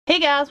Hey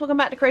guys, welcome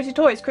back to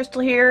CrazeeToys. Crystal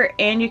here,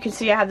 and you can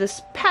see I have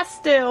this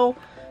pastel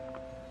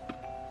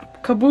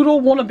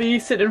Caboodle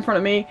wannabe sitting in front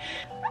of me.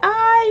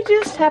 I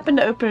just happened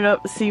to open it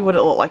up to see what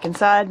it looked like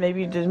inside,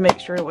 maybe to make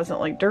sure it wasn't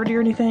like dirty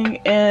or anything,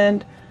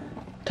 and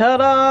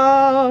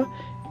ta-da!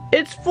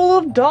 It's full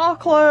of doll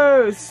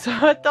clothes! So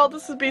I thought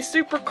this would be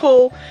super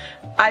cool.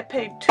 I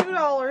paid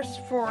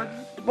 $2 for,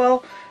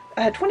 well,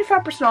 I had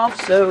 25% off,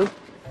 so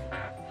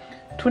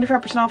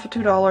 25% off of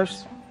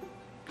 $2.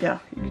 Yeah.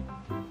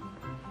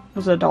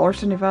 Was it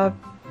 $1.75?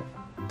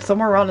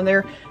 Somewhere around in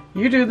there.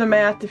 You do the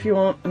math if you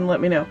want and let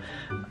me know.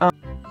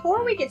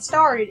 Before we get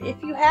started,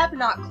 if you have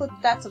not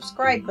clicked that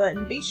subscribe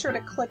button, be sure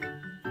to click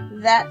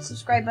that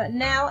subscribe button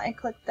now and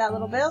click that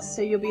little bell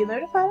so you'll be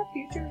notified of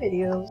future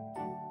videos.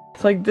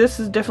 It's like, this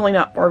is definitely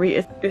not Barbie.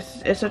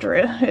 It's a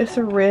dress. It's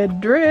a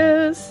red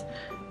dress.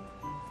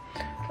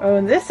 Oh,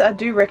 and this I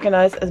do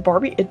recognize as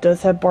Barbie. It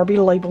does have Barbie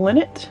label in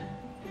it.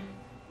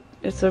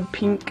 It's a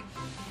pink.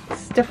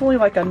 It's definitely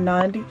like a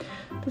 90s.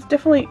 It's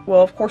definitely,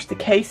 well, of course the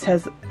case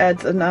adds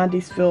a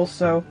 90s feel,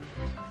 so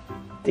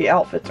the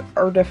outfits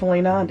are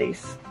definitely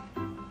 90s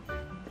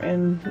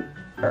and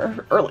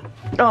early.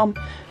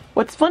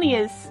 What's funny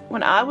is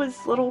when I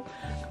was little,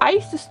 I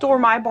used to store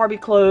my Barbie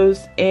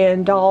clothes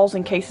and dolls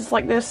in cases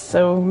like this,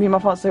 so me and my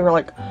fiance were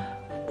like,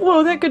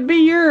 whoa, that could be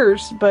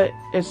yours, but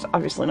it's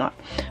obviously not.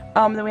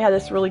 Then we had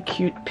this really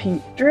cute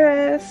pink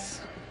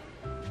dress,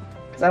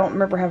 because I don't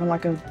remember having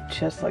like a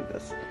chest like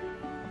this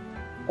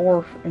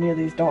or any of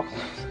these doll clothes.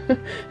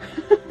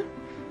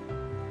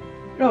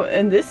 Oh,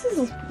 and this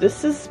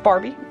is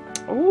Barbie.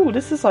 Oh,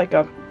 this is like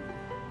a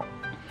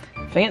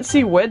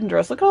fancy wedding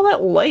dress. Look at all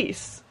that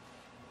lace.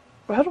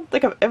 I don't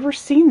think I've ever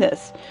seen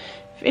this.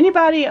 If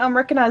anybody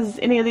recognizes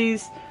any of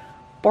these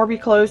Barbie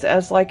clothes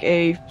as like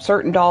a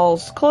certain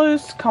doll's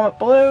clothes, comment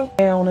below.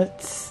 And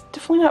it's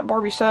definitely not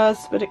Barbie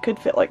size, but it could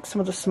fit like some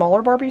of the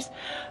smaller Barbies.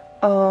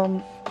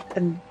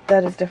 And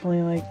that is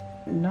definitely like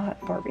not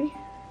Barbie.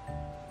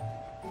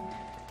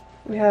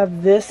 We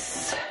have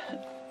this.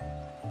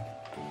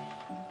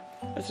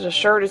 Is it a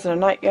shirt? Is it a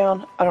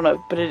nightgown? I don't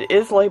know, but it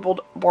is labeled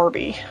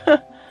Barbie.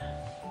 I'm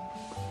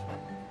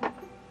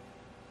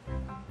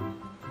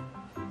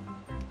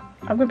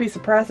gonna be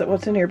surprised at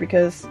what's in here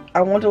because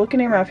I wanted to look in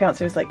here. My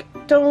fiance was like,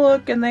 "Don't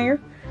look in there.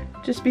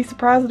 Just be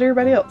surprised at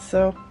everybody else."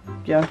 So,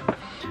 yeah,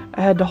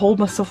 I had to hold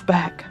myself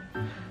back.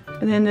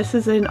 And then this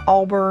is an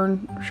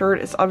Auburn shirt.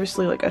 It's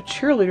obviously like a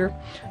cheerleader.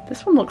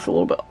 This one looks a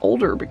little bit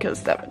older because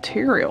of that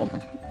material.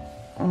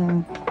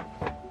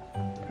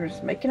 We're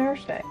just making our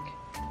stack.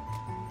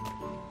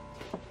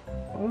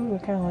 Oh, I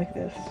kind of like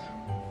this.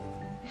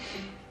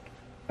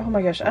 Oh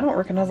my gosh, I don't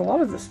recognize a lot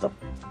of this stuff,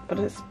 but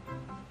it's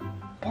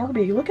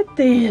Barbie. Look at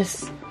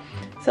this.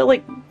 Is that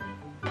like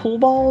pool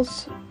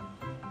balls?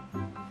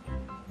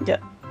 Yeah,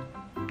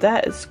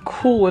 that is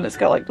cool, and it's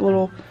got like the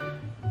little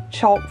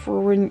chalk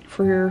for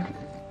your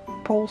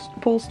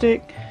pool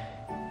stick.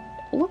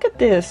 Look at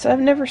this. I've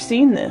never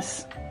seen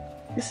this.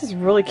 This is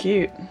really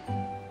cute.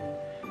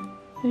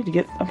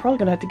 I'm probably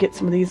gonna have to get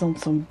some of these on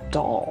some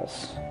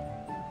dolls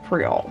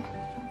for y'all,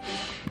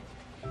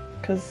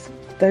 because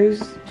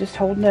those, just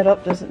holding that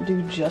up doesn't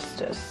do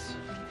justice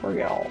for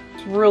y'all.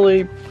 It's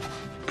really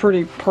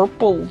pretty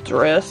purple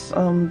dress.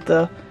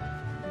 The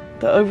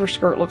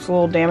overskirt looks a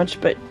little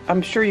damaged, but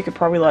I'm sure you could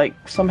probably like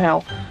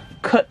somehow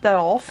cut that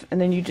off, and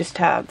then you just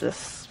have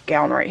this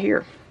gown right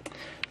here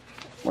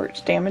where it's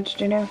damaged,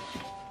 you know.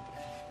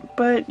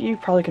 But you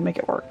probably can make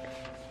it work.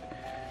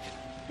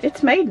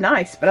 It's made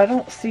nice, but I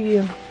don't see.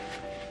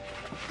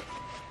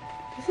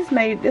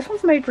 This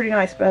one's made pretty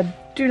nice, but I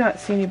do not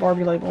see any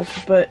Barbie labels.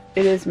 But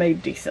it is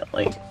made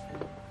decently.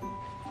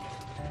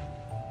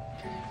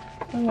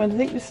 Oh, I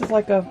think this is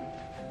like a.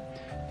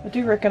 I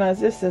do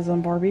recognize this as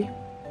on Barbie.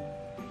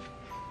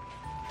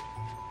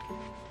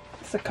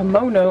 It's a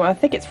kimono. I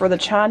think it's for the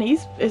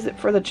Chinese. Is it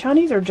for the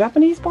Chinese or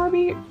Japanese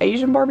Barbie?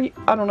 Asian Barbie?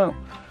 I don't know.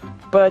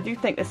 But I do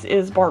think this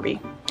is Barbie.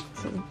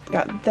 So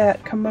got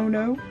that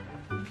kimono.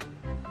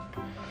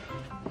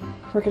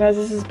 Recognize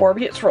this is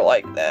Barbie. It's for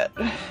like that.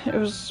 It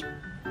was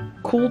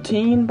cool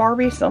teen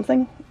Barbie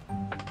something.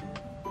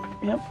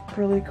 Yep,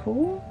 really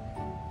cool.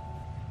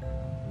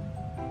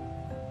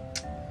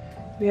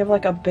 We have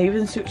like a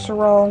bathing suit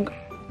sarong,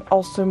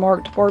 also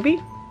marked Barbie.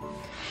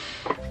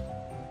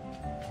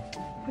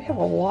 We have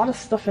a lot of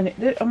stuff in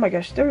it. Oh my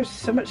gosh, there is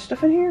so much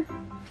stuff in here.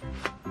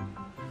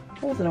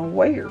 I wasn't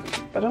aware,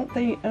 but I don't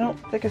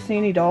think I see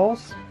any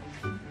dolls.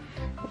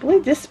 I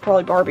believe this is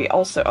probably Barbie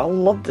also. I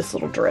love this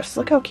little dress.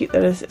 Look how cute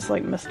that is. It's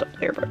like messed up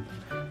there, but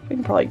we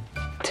can probably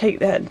take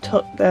that and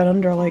tuck that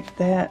under like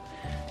that.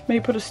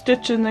 Maybe put a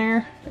stitch in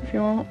there if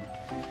you want.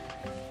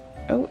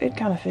 Oh, it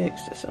kind of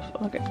fixed itself.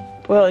 Okay.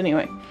 Well,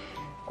 anyway.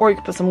 Or you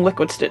could put some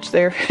liquid stitch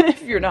there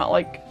if you're not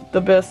like the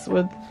best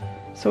with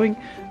sewing.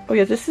 Oh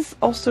yeah, this is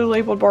also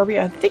labeled Barbie.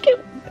 I think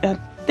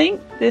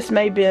this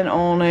may have been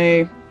on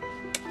a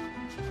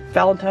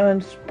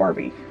Valentine's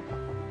Barbie.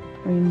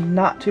 I mean,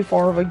 not too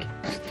far of a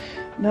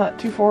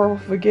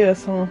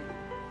guess, huh?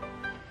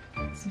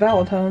 It's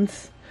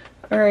Valentine's.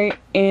 Alright,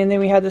 and then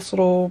we had this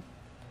little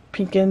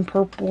pink and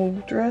purple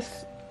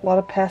dress. A lot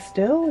of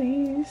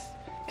pastels.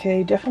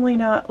 Okay, definitely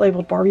not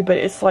labeled Barbie, but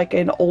it's like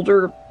an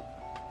older,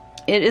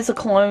 it is a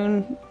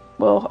clone.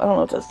 Well, I don't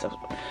know if that's stuff,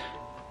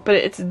 but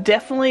it's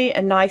definitely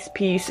a nice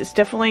piece. It's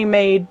definitely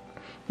made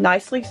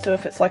nicely, so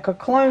if it's like a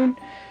clone,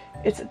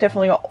 it's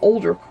definitely an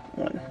older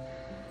one.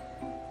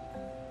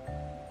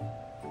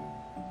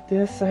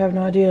 This, I have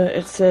no idea.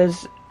 It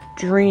says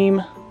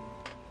Dream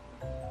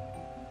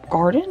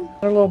Garden.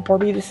 A little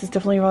Barbie. This is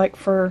definitely like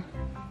for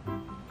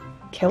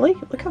Kelly.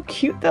 Look how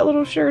cute that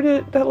little shirt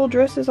is, that little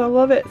dress is. I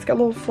love it. It's got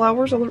little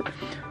flowers. Oh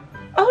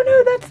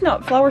no, that's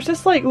not flowers.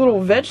 That's like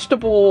little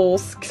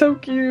vegetables. So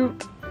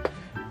cute.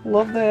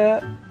 Love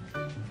that.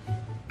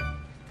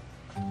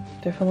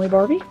 Definitely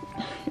Barbie.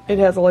 It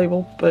has a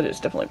label, but it's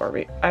definitely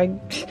Barbie.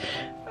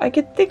 I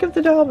could think of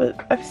the doll,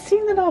 but I've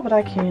seen the doll, but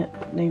I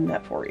can't name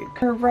that for you.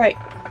 Alright.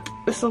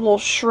 This is a little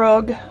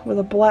shrug with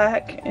a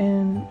black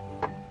and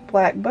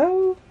black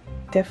bow.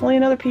 Definitely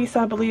another piece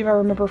I believe I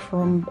remember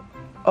from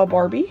a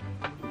Barbie.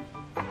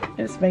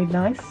 It's made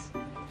nice.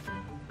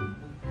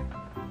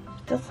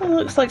 Definitely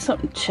looks like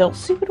something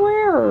Chelsea would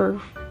wear,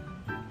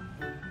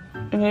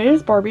 and it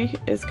is Barbie.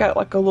 It's got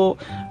like a little,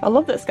 I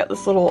love that it's got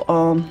this little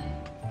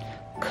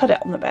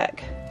cutout in the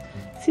back.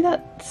 See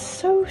that?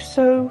 So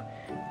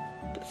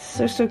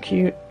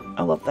cute.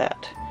 I love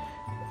that.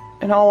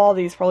 And all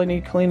these probably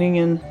need cleaning,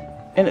 and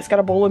it's got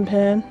a bowling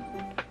pin.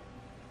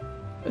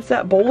 Is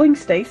that Bowling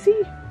Stacy?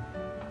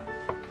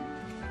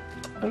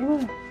 I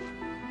don't know.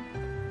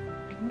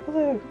 Comment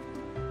below.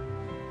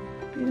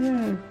 You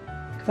know,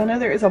 because I know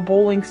there is a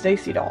Bowling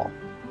Stacy doll.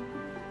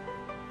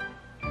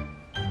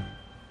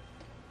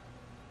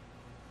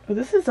 Oh,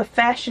 this is a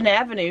Fashion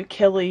Avenue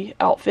Kelly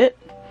outfit.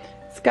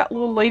 It's got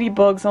little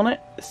ladybugs on it.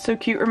 It's so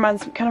cute.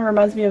 Kind of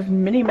reminds me of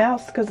Minnie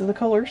Mouse because of the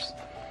colors.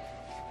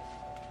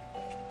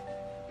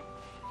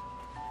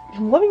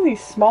 I'm loving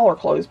these smaller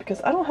clothes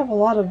because I don't have a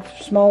lot of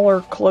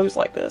smaller clothes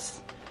like this.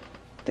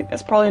 I think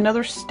that's probably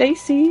another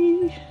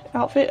Stacy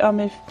outfit.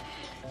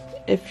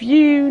 If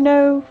you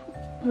know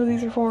who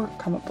these are for,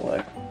 comment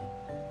below.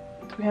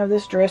 We have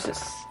this dress.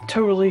 It's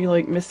totally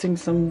like missing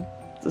some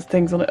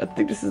things on it. I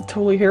think this is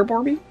totally hair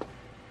Barbie.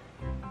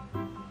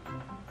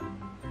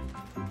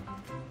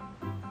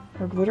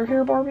 Or glitter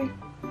hair Barbie.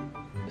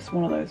 It's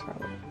one of those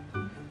probably.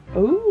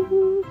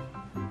 Ooh.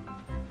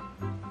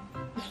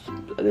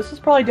 This is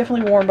probably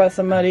definitely worn by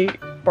somebody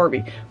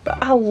Barbie.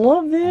 But I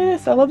love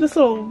this. I love this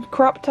little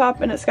crop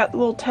top, and it's got the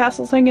little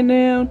tassels hanging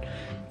down.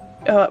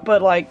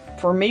 But like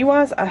for me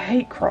wise, I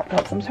hate crop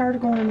tops. I'm tired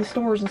of going in the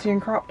stores and seeing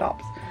crop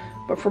tops.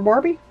 But for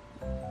Barbie,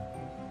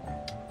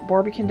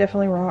 Barbie can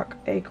definitely rock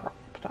a crop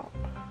top.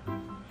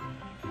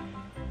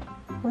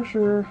 For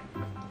sure.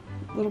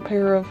 Little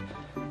pair of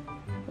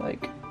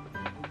like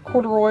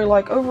corduroy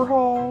like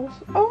overalls.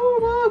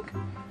 Oh look!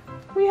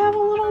 We have a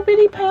little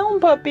bitty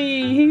pound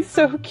puppy. He's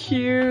so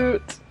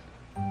cute.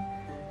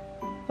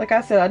 Like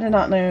I said, I did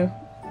not know.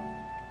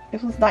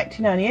 It was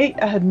 1998.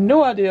 I had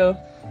no idea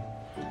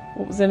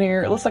what was in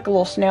here. It looks like a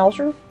little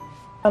schnauzer.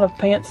 Out of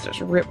pants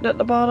just ripped at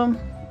the bottom.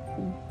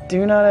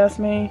 Do not ask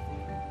me.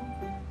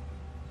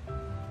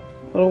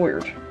 A little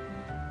weird.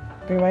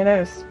 If anybody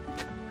knows,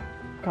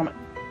 comment.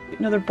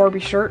 Another Barbie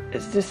shirt.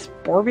 Is this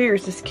Barbie or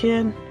is this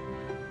Ken?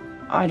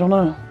 I don't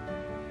know.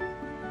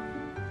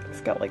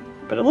 It's got like,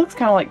 but it looks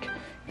kind of like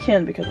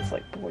Ken because it's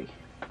like boy.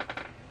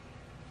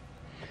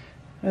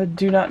 I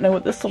do not know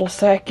what this little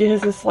sack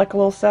is. It's like a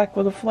little sack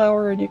with a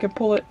flower and you can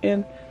pull it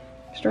in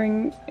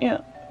string.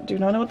 Yeah, do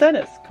not know what that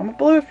is. Comment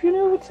below if you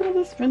know what some of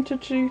this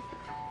vintagey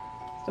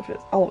stuff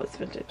is. All of it's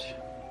vintage.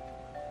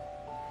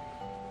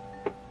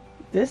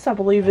 This I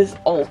believe is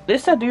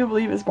this I do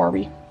believe is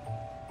Barbie.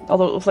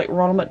 Although it looks like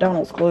Ronald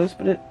McDonald's clothes,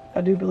 but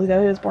I do believe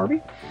that is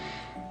Barbie.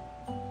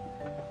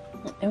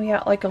 And we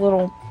got like a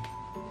little,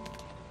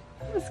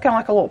 it's kind of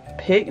like a little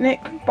picnic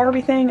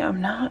Barbie thing. I'm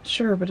not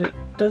sure, but it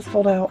does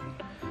fold out.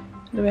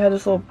 Then we have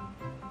this little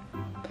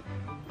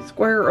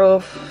square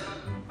of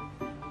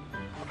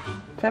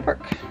fabric.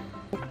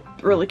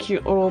 Really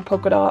cute little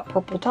polka dot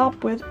purple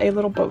top with a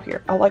little bow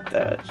here. I like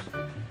that.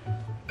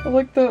 I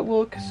like that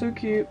look. So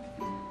cute.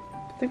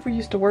 I think we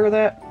used to wear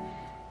that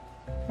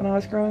when I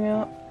was growing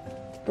up.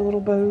 The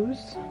little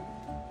bows.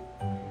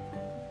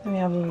 Then we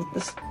have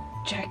this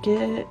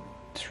jacket,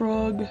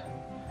 shrug,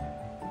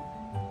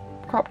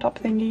 crop top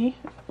thingy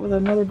with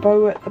another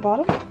bow at the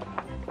bottom.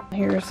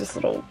 Here's this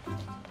little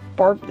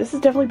this is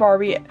definitely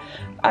Barbie.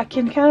 I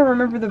can kind of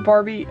remember the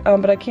Barbie,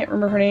 but I can't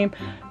remember her name.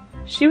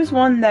 She was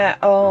one that,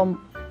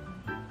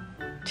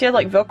 she had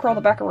like Velcro on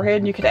the back of her head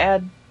and you could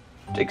add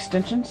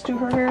extensions to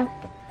her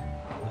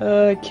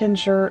hair. Ken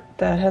shirt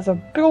that has a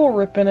big ol'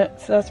 rip in it,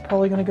 so that's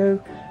probably going to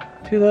go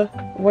to the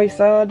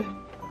wayside.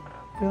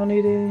 We don't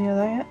need any of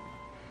that.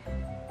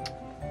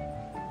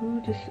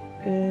 Ooh,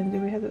 and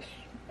then we have this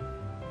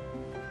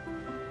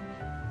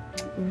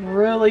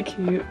really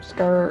cute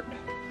skirt.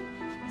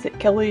 Is it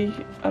Kelly?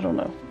 I don't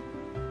know.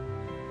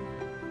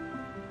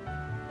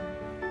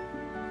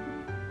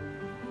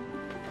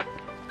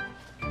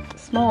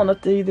 Small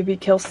enough to either be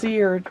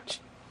Kelsey or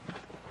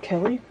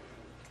Kelly.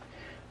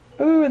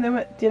 Ooh, and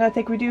then I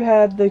think we do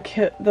have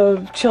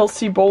the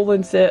Chelsea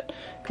bowling set.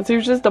 Because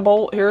here's just the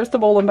bowl. Here's the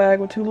bowling bag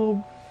with 2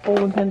 little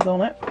bowling pins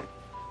on it.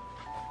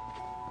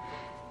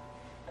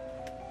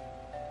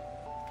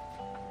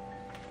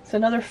 It's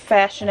another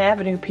Fashion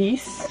Avenue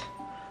piece.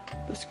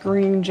 This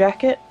green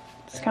jacket.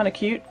 It's kind of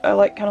cute.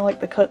 I kind of like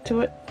the cut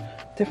to it.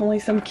 Definitely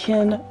some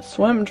Ken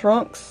swim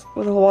trunks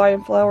with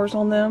Hawaiian flowers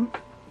on them.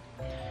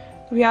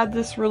 We had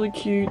this really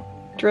cute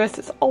dress.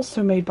 It's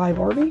also made by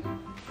Barbie.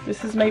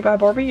 This is made by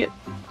Barbie.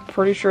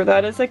 Pretty sure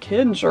that is a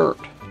Ken shirt.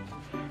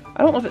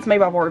 I don't know if it's made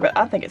by Barbie, but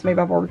I think it's made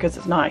by Barbie because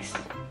it's nice.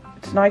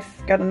 It's nice.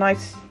 Got a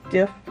nice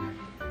stiff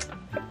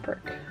fabric.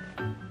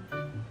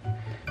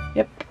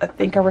 Yep, I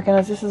think I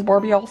recognize this as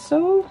Barbie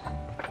also.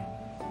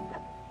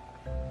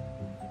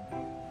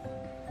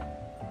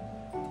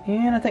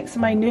 And I think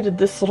somebody knitted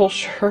this little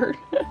shirt.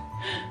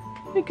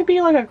 It could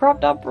be like a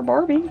crop top for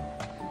Barbie.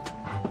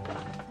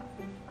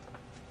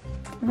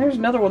 And there's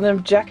another one of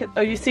them jacket.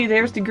 Oh, you see,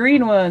 there's the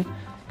green one.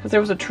 Because there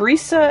was a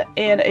Teresa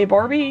and a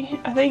Barbie,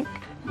 I think.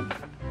 I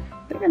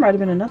think there might have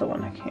been another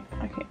one. I can't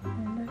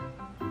remember.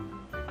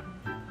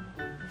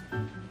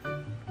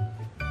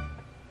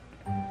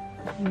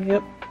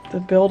 Yep, the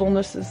build on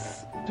this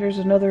is, there's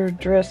another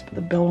dress, but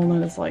the build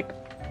on it is like,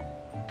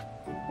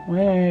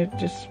 well,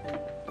 just,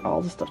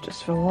 all the stuff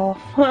just fell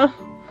off. So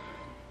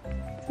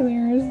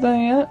there is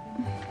that.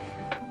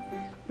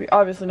 We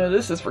obviously know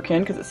this is for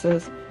Ken because it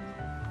says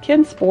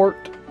Ken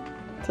Sport.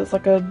 So it's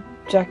like a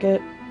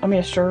jacket. I mean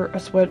a shirt, a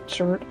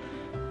sweatshirt.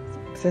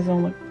 It says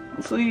on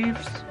the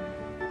sleeves.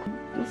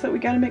 Looks like we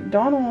got a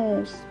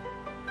McDonald's.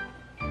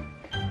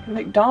 A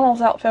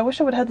McDonald's outfit. I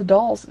wish I would have had the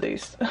dolls of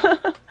these.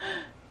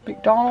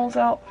 McDonald's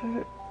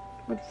outfit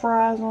with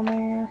fries on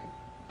there.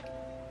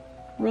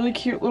 Really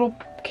cute little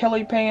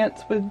Kelly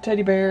pants with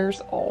teddy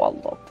bears. Oh, I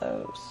love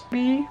those.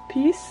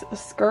 Piece, a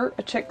skirt,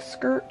 a checked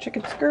skirt,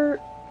 chicken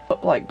skirt.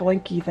 Look like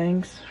blanky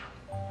things.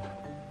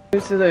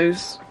 Those are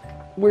those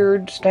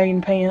weird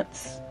stained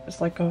pants.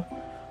 It's like a,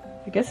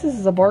 I guess this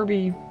is a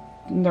Barbie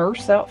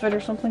nurse outfit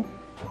or something.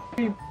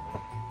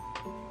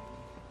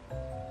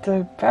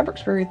 The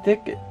fabric's very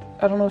thick.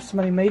 I don't know if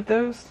somebody made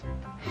those.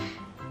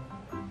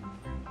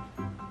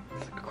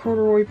 It's like a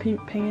corduroy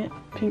pink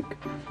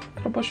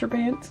little pusher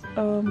pants.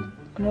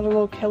 Another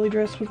little Kelly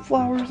dress with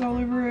flowers all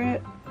over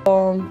it.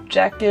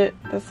 Jacket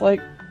that's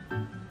like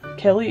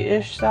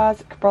Kelly-ish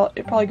size. It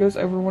probably goes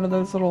over one of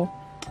those little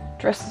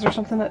dresses or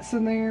something that's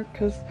in there,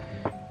 because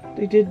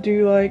they did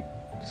do like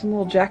some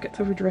little jackets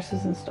over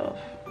dresses and stuff.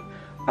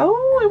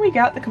 Oh, and we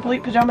got the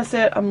complete pajama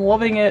set. I'm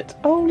loving it.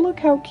 Oh, look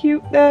how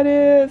cute that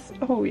is.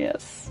 Oh,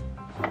 yes.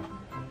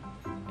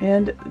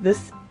 And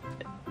this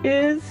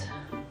is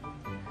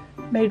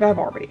made by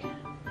Barbie.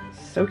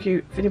 So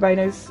cute. If anybody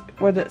knows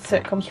where that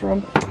set comes from,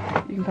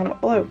 you can comment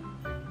below.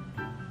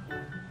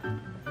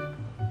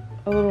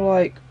 A little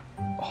like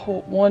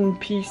whole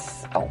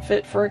one-piece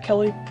outfit for a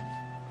Kelly.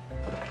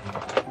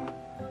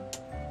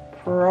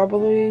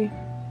 Probably,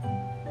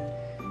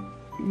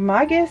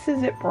 my guess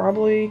is it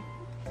probably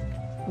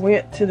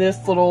went to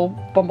this little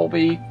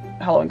bumblebee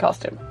Halloween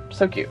costume.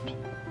 So cute.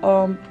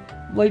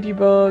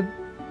 Ladybug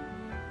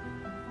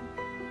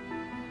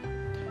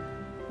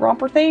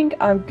romper thing.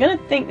 I'm gonna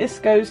think this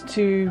goes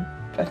to,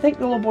 I think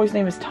the little boy's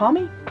name is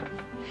Tommy.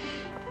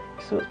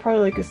 So it's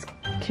probably like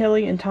a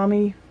Kelly and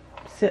Tommy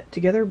set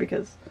together,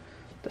 because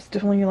that's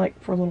definitely like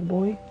for a little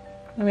boy.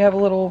 Then we have a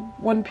little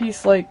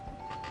one-piece like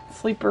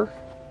sleeper.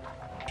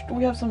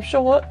 We have some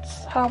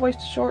shorts,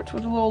 high-waisted shorts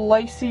with a little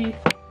lacy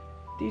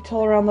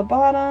detail around the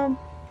bottom.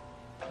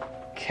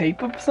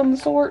 Cape of some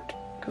sort,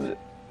 because it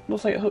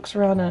looks like it hooks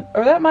around it.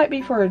 Or that might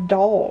be for a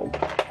dog.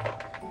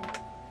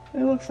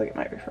 It looks like it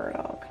might be for a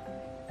dog.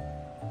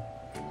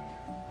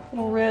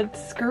 Little red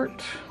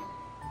skirt.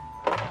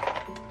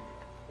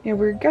 Yeah,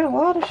 we're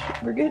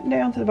getting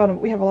down to the bottom.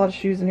 We have a lot of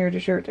shoes in here to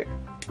share it to.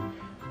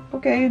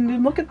 Okay, and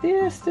then look at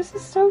this. This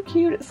is so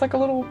cute. It's like a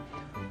little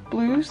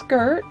blue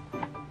skirt.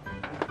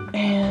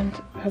 And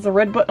has a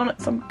red button on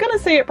it, so I'm gonna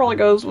say it probably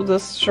goes with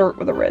this shirt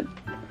with a red.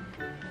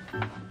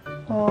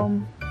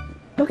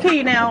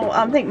 Okay, now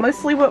I think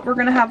mostly what we're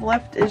gonna have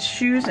left is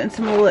shoes and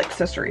some little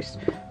accessories.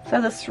 So I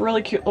have this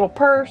really cute little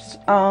purse,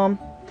 and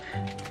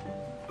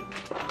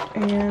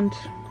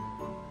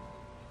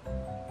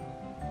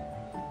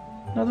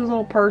another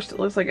little purse that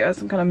looks like it has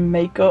some kind of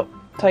makeup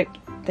type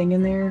thing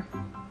in there.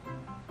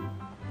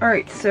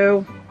 Alright,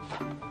 so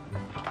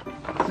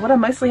what I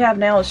mostly have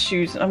now is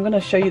shoes. I'm going to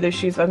show you those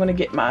shoes. I'm going to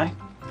get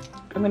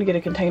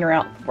a container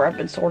out where I've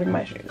been sorting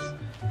my shoes.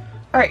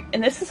 Alright,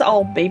 and this is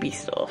all baby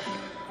stuff.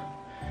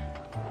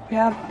 We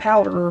have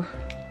powder.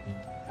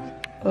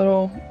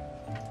 Little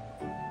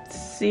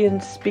see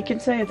and speak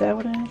and say, is that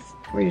what it is?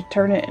 Where you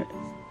turn it and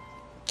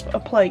it's a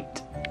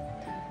plate.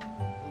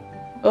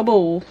 A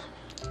bowl.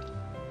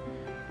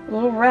 A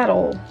little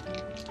rattle.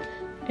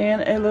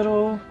 And a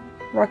little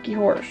rocky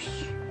horse.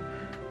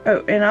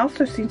 Oh, and I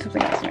also seen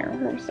something else in here.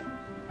 Where was it?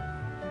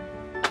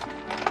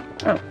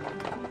 Oh,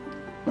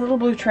 a little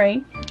blue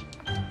train.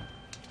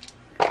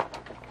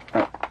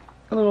 Oh,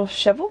 a little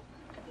shovel.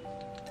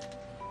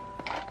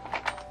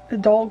 a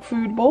dog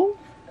food bowl,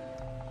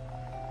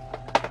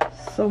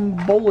 some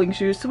bowling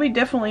shoes. So we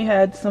definitely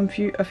had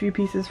a few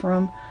pieces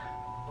from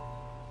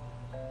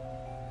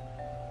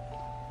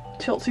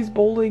Chelsea's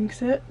bowling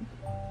set.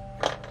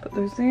 Put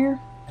those there.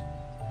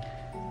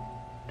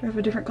 Do have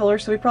a different color,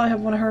 so we probably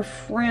have one of her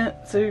friends.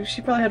 So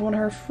she probably had one of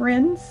her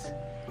friends.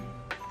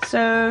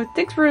 So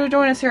thanks for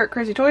joining us here at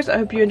CrazeeToys. I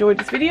hope you enjoyed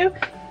this video.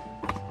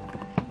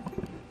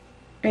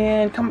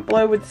 And comment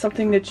below with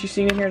something that you've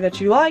seen in here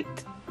that you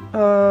liked.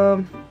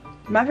 My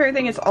favorite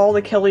thing is all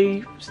the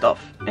Kelly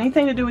stuff.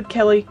 Anything to do with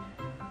Kelly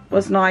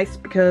was nice,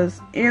 because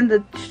in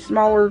the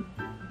smaller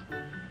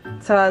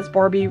size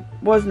Barbie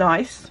was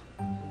nice.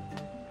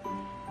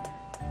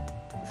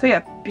 So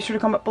yeah, be sure to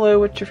comment below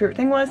what your favorite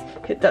thing was.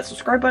 Hit that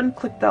subscribe button,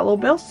 click that little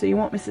bell so you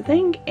won't miss a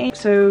thing. And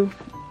so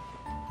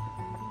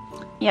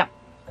yeah,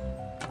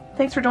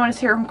 thanks for joining us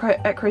here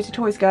at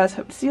CrazeeToys, guys.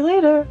 Hope to see you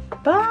later.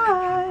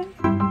 Bye.